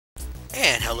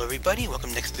And hello everybody, welcome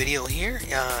to the next video here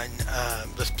on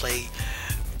Let's Play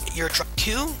Euro Truck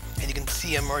 2. And you can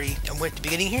see I'm at the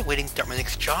beginning here, waiting to start my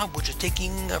next job, which is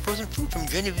taking frozen food from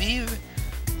Genève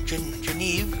to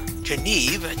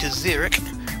Zürich.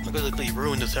 I'm going to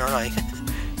ruin this, aren't I?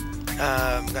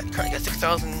 Currently got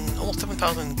 6,000, almost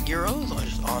 7,000 euros, which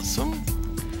is awesome.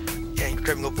 And you're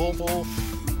driving a Volvo,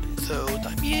 so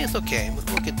yeah, it's okay,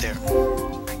 we'll get there.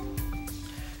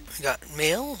 We got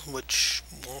mail, which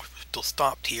still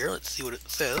stopped here. Let's see what it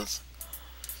says.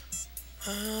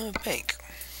 Bank.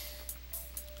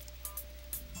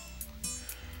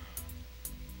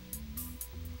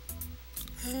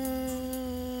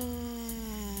 And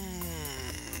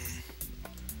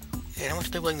how much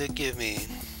are they willing to give me?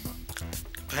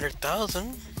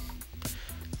 100,000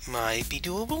 might be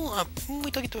doable.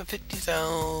 We took it to 50,000.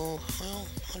 Well,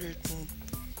 100.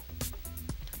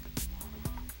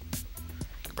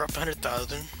 Brought up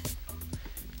 100,000.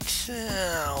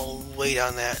 I'll wait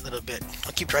on that a little bit.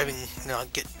 I'll keep driving and I'll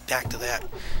get back to that.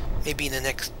 Maybe in the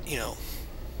next,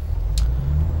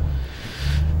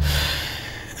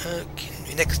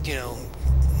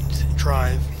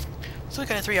 drive. So I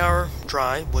got a 3-hour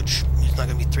drive, which is not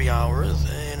going to be 3 hours,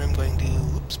 and I'm going to,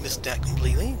 oops, miss that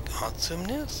completely.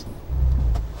 Awesomeness.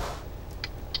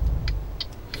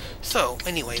 So,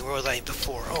 anyway, where was I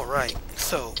before? Oh, right.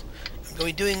 So, I'm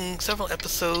going to be doing several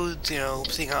episodes,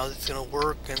 seeing how it's going to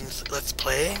work and let's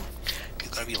play. If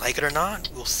you're going to be like it or not,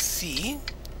 we'll see.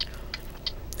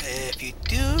 If you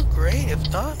do, great. If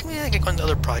not, I can go on to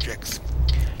other projects.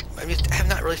 I have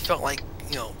not really felt like,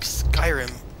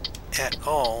 Skyrim at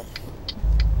all.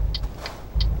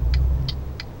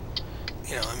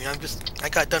 I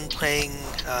got done playing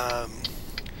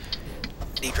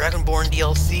the Dragonborn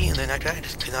DLC, and then I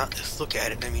just could not just look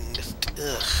at it.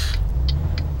 Ugh.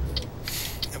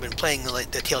 I've been playing the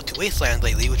TL2 Wasteland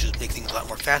lately, which makes things a lot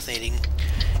more fascinating,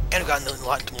 and I've gotten a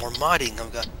lot more modding.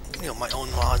 I've got my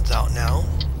own mods out now.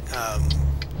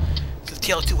 So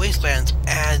TL2 Wastelands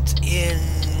adds in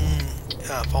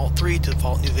Fallout 3 to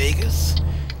Fallout New Vegas.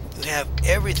 You have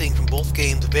everything from both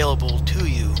games available to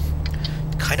you.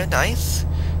 Kind of nice.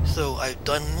 So I've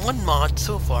done one mod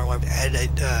so far where I've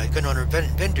added a Gunrunner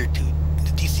vendor to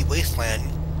the DC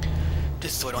Wasteland,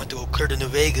 just so I don't have to go clear to New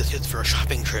Vegas just for a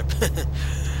shopping trip.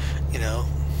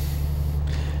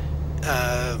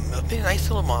 A big nice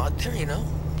little mod there,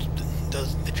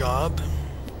 does the job.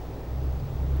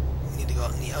 Need to go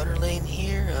out in the outer lane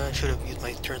here. I should have used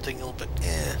my turn signal, but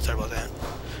sorry about that.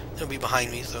 They'll be behind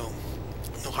me, so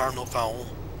no harm, no foul.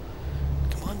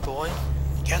 Come on, boy.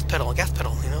 Gas pedal, There's a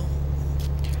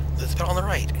pedal on the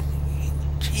right.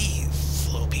 Jeez,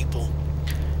 slow people.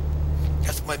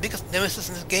 That's my biggest nemesis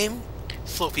in this game.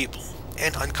 Slow people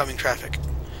and oncoming traffic.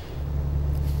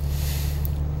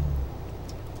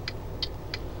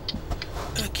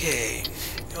 Okay.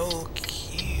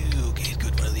 Okay,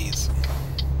 good, one of these.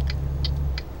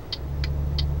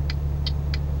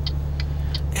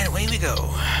 And away we go,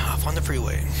 off on the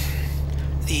freeway.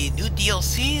 The new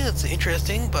DLC is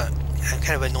interesting, but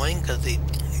kind of annoying because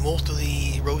most of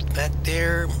the roads back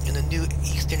there in the new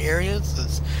eastern areas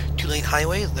is 2-lane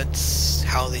highways. That's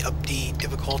how they up the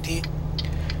difficulty,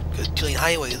 because 2-lane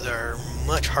highways are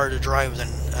much harder to drive than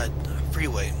a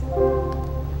freeway.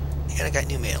 And I got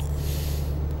new mail.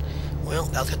 Well,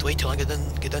 I'll have to wait till I get done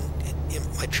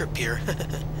my trip here.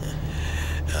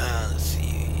 Let's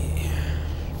see.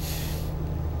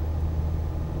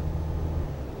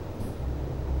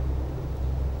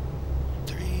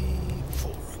 3,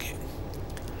 4, okay.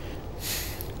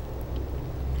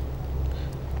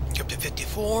 Get up to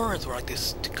 54, it's more like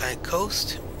this kind of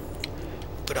coast.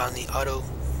 Put on the auto,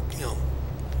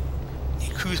 the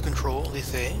cruise control, they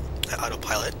say.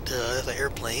 Autopilot, that's an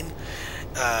airplane.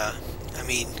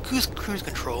 Cruise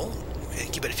control,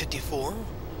 and keep it at 54.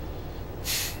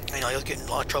 I know I was getting in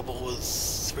a lot of trouble with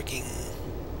freaking,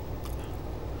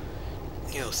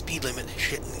 speed limit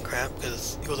shit and crap,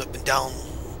 because it goes up and down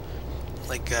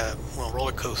like a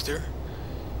roller coaster.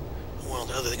 Well,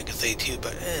 the other thing I could say too,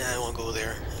 but I don't want to go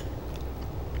there.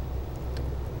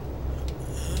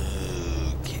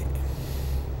 Okay.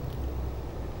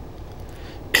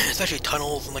 Especially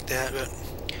tunnels and like that, but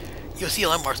you'll see a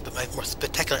lot more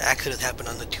spectacular accidents happen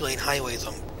on the 2-lane highways.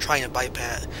 I'm trying to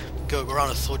bypass, go around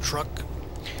a slow truck,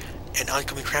 and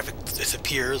oncoming traffic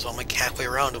disappears. I'm like halfway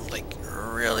around them. Like,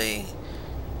 really?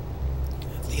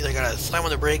 Either gotta slam on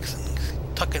the brakes and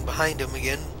tuck in behind him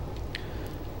again,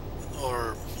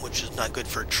 or which is not good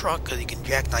for a truck because you can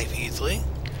jackknife easily,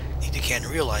 if you can in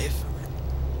real life.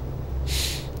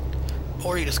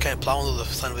 Or you just kind of plow into the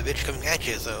son of a bitch coming at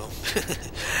you. So.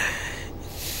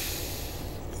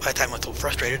 by the time I'm so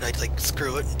frustrated, I'd like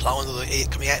screw it and plow into the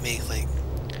idiot coming at me. It's like,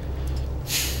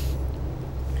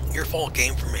 your fault,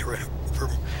 game, for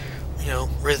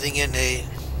rizzing in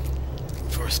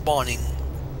for spawning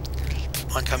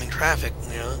oncoming traffic,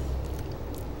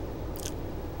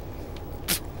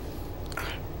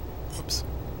 Oops.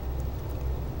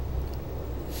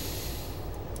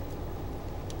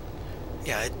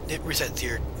 Yeah, it resets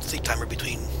your sleep timer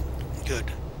between. Good.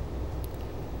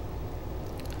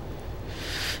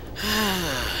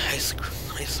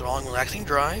 Nice long, relaxing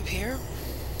drive here.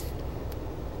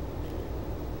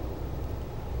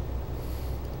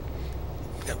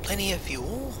 Got plenty of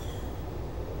fuel.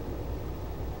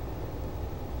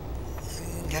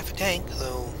 Half a tank,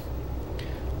 so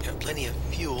got plenty of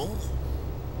fuel.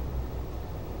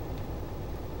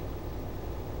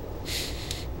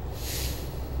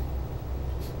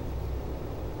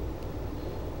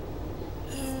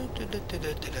 As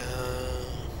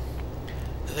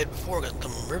I said before, got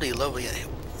some really lovely,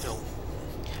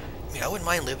 I wouldn't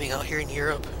mind living out here in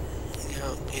Europe.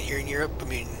 Here in Europe,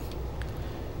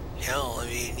 hell,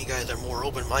 you guys are more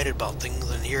open-minded about things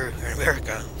than here in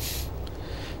America.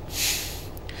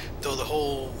 Though the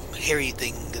whole hairy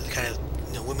thing is kind of,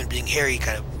 women being hairy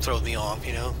kind of throws me off,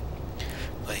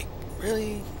 Like,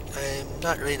 really? I'm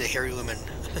not really into hairy women.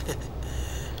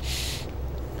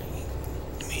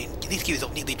 At least keep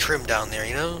yourself neatly trimmed down there,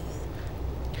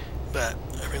 But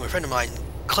a friend of mine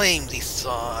claims he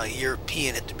saw a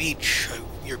European at the beach,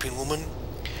 a European woman.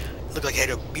 It looked like she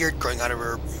had a beard growing out of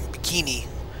her bikini.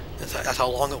 That's how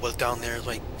long it was down there. It's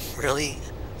like, really?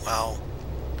 Wow.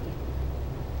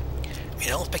 I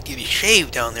don't expect you to be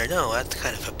shaved down there. No, that's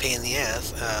kind of a pain in the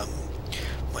ass. I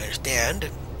understand.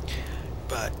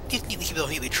 But just need to keep it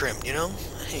neatly trimmed,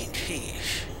 Hey,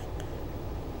 sheesh.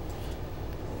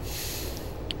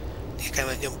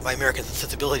 Kind of, my American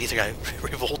sensibilities are kind of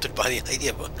revolted by the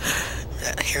idea of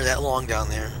hair that long down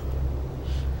there.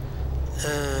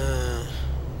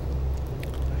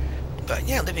 But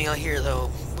yeah, living out here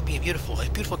though would be beautiful. A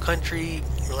beautiful country,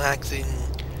 relaxing.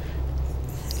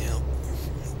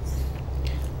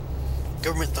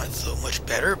 Government's not so much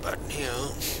better, but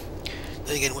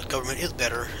then again, what government is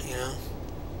better,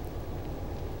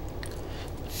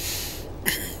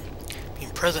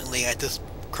 Presently, at this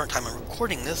current time I'm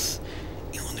recording this,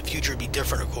 in the future it'd be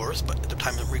different, of course, but at the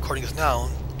time I'm recording this now,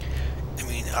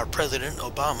 our president,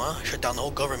 Obama, shut down the whole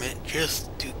government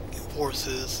just to enforce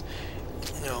his,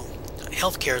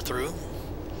 healthcare through.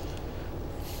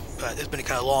 But it's been a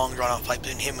kind of long, drawn-out fight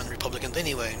between him and the Republicans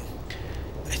anyway.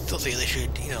 I still say they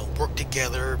should, work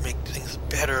together, make things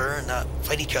better, and not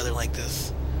fight each other like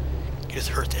this. It just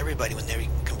hurts everybody when they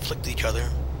conflict with each other.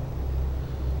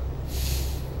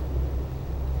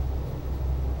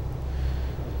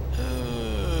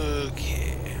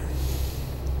 Okay.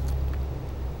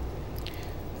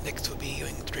 Next we'll be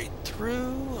going straight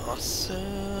through.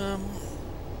 Awesome.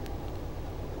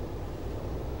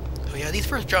 So yeah, these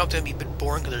first jobs are going to be a bit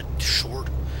boring because they're short.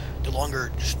 The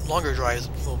longer drives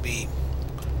will be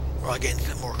where I'll get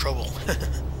in more trouble.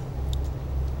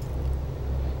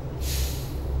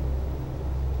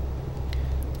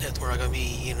 That's where I'm going to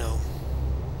be,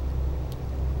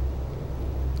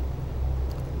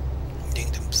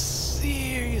 getting some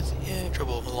serious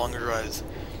trouble with the longer drives.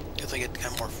 Because I get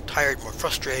kind of more tired, more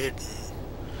frustrated, and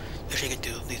especially get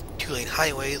to these two-lane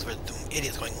highways where the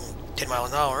idiots going 10 miles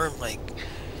an hour. I'm like,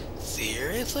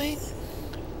 seriously?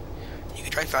 You can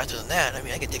drive faster than that. I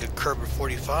can take a curb at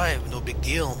 45, no big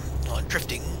deal.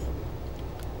 Drifting.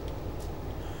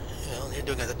 They're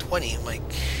doing it at 20. I'm like,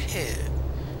 shit.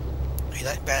 Are you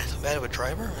that bad of a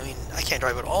driver? I can't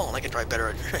drive at all, and I can drive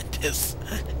better at this.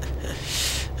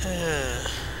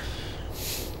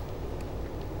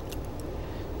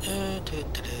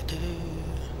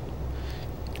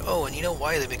 Oh, and you know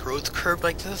why they make roads curved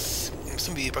like this?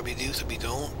 Some of you probably do, some of you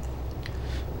don't.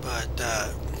 But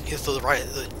it's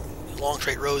the long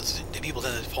straight roads that people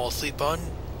tend to fall asleep on.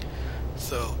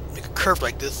 So make a curve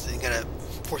like this, and you gotta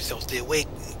force yourself to stay awake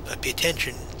and pay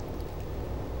attention.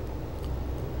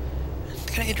 It's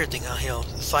kind of interesting how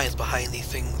the science behind these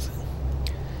things.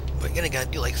 But again, I gotta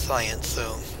do like science,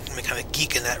 so I'm kind of a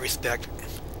geek in that respect.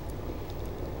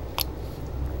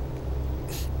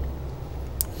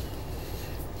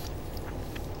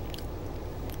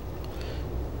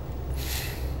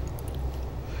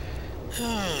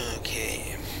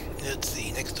 Okay, let's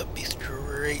see, next up be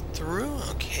straight through,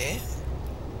 okay.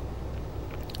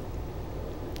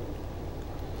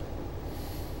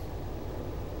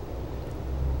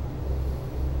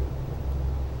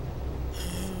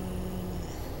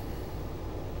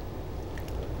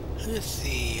 Let's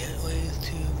see, that way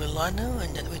to Milano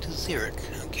and that way to Zürich,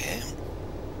 okay.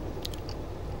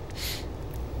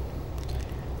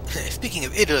 Speaking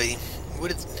of Italy, what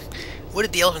did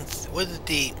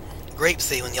the grape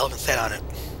say when the elephant sat on it?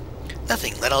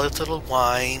 Nothing. Let all its little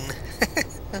wine.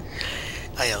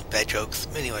 I know, bad jokes.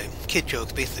 Anyway, kid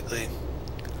jokes, basically.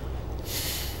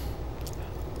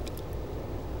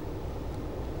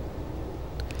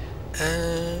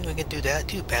 We can do that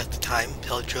too. Pass the time,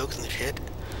 tell jokes and shit.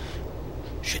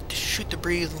 Shoot the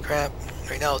breeze and crap.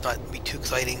 Right now, it's not be too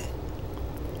exciting.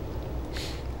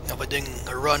 If I'm doing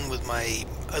a run with my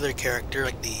other character,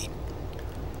 like the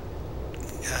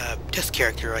test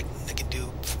character, I can do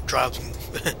drives from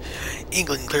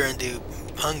England clear into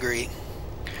Hungary.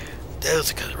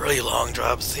 Those are really long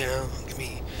drops, you know. Give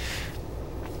me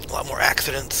a lot more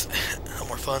accidents, a lot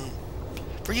more fun.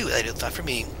 For you, that is, not for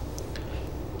me.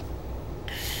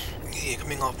 Yeah,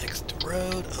 coming off next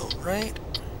road, alright.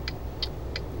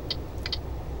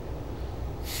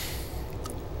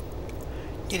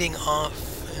 Getting off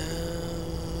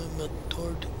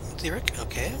toward Zürich,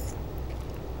 okay.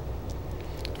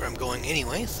 Where I'm going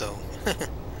anyway, so.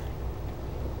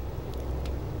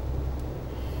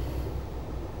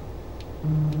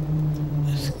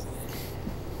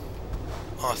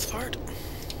 Ausfahrt,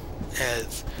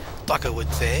 as Baka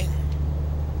would say.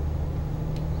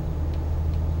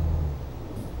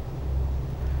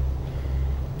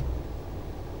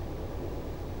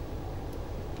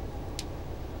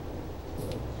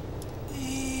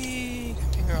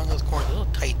 Coming around those corners, a little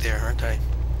tight there, aren't I?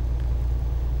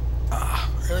 Ah,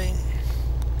 really?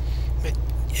 But,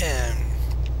 yeah.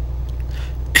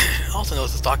 Also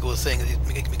noticed as Baka was saying that it's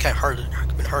making me kind of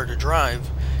hard to drive.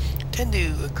 I tend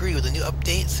to agree with the new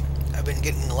updates. I've been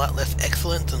getting a lot less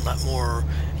excellent and a lot more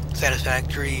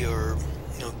satisfactory or,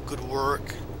 you know, good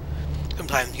work.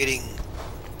 Sometimes getting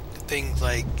things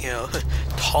like, you know,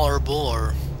 tolerable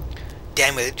or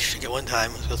damaged. Like at one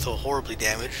time, it was so horribly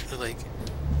damaged. Like,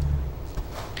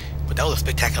 but that was a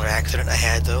spectacular accident I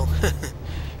had, though.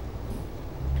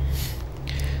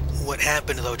 What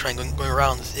happened is I was trying going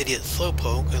around this idiot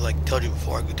slowpoke, as I told you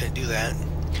before, I couldn't do that,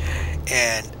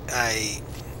 and I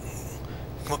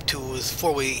come up to this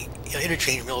four-way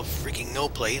interchange in the middle of freaking no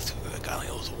place. God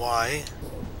knows why.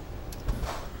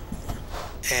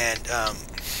 And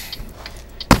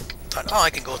thought, oh,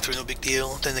 I can go through, no big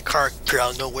deal. Then the car appeared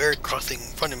out of nowhere, crossing in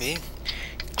front of me,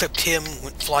 clipped him,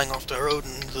 went flying off the road,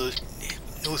 and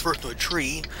nose first into a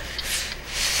tree.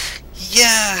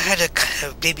 Yeah, I had to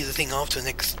kind of baby the thing off to the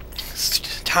next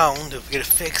town to get it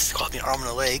fixed. It cost me an arm and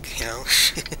a leg, you know.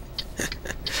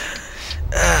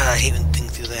 I hate when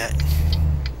things do that.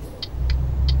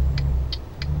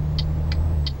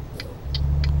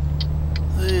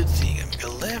 Let's see, I'm gonna make a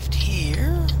left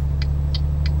here.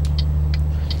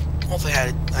 Also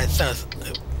I sent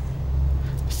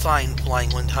a sign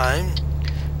flying one time,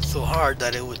 so hard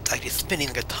that it was actually spinning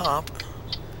like a top.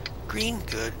 Green,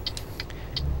 good.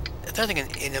 I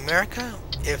think in America,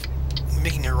 if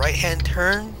making a right-hand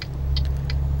turn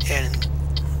and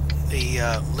the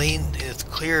lane is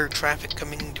clear traffic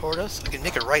coming toward us, we can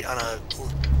make a right on a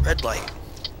red light.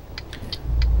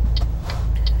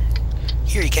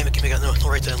 Here you can't make no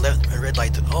right and left and red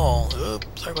lights at all. Oops,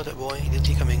 sorry about that, boy. You didn't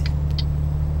see coming.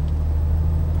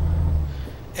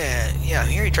 And yeah,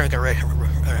 here you try to make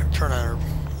a turn on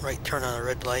a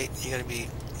red light. You're gonna be,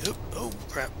 oh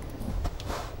crap.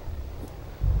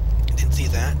 Didn't see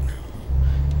that.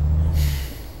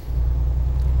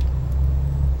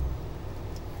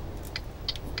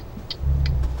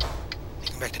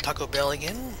 Come back to Taco Bell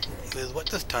again. With what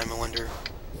this time, I wonder?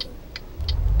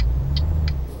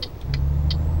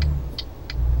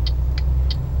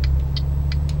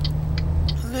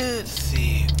 Let's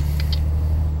see.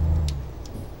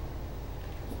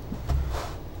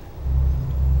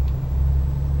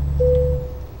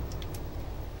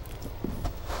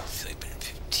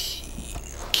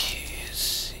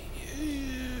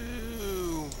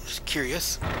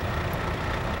 Curious.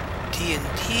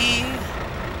 TNT.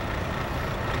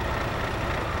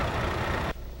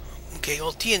 Okay,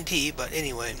 well TNT, but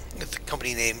anyway, that's the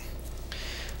company name.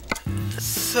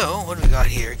 So, what do we got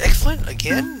here? Excellent,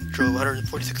 again. Drove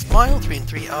 146 miles, 3 in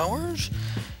 3 hours.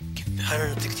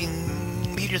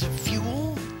 116 liters of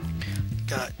fuel.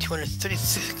 Got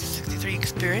 263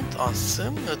 experience,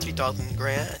 awesome. 3,000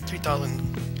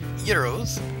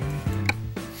 euros.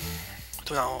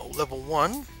 So now level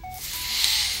 1.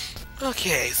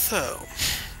 Okay, so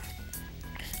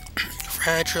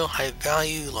fragile, high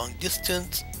value, long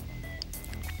distance.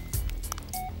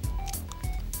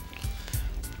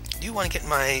 Do want to get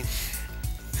my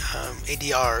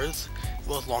ADRs as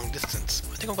well as long distance.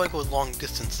 I think I'm going to go with long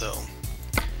distance though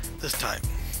this time.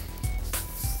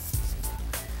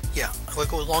 Yeah, I'm going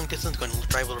to go with long distance. Going to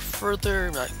drive a little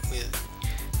further.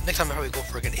 next time I'll probably go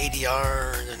for like an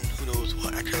ADR, and then who knows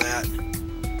what after that.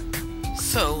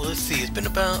 So, let's see, it's been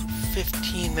about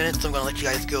 15 minutes, so I'm gonna let you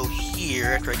guys go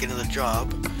here after I get another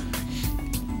job.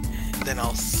 Then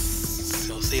I'll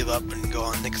save up and go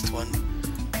on the next one.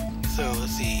 So,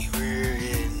 let's see, we're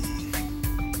in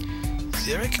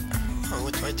Zürich? Oh, we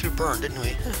went right through Bern, didn't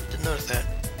we? Didn't notice that.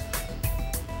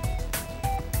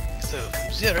 So,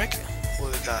 from Zürich,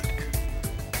 what we got?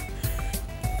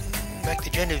 Back to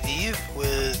Genève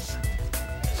with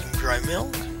some dry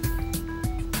milk.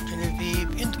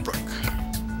 Genève, Innsbruck,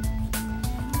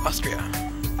 Austria.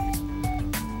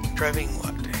 Driving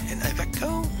what? An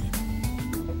Iveco?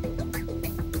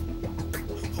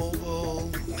 Volvo,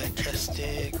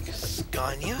 Majestic,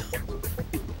 Scania.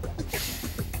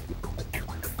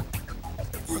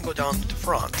 We're gonna go down to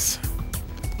France.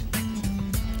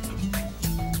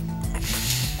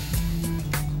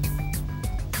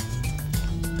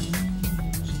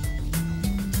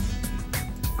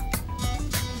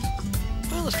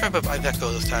 Let's try up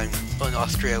Iveco this time. Going to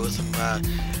Austria with some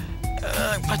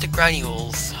plastic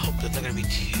granules. Hope that's not going to be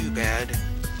too bad.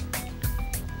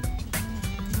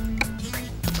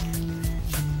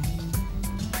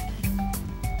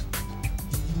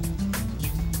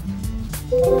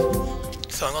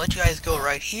 So I'm going to let you guys go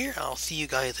right here. I'll see you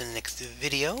guys in the next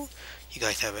video. You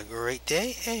guys have a great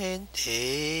day and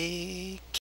take care.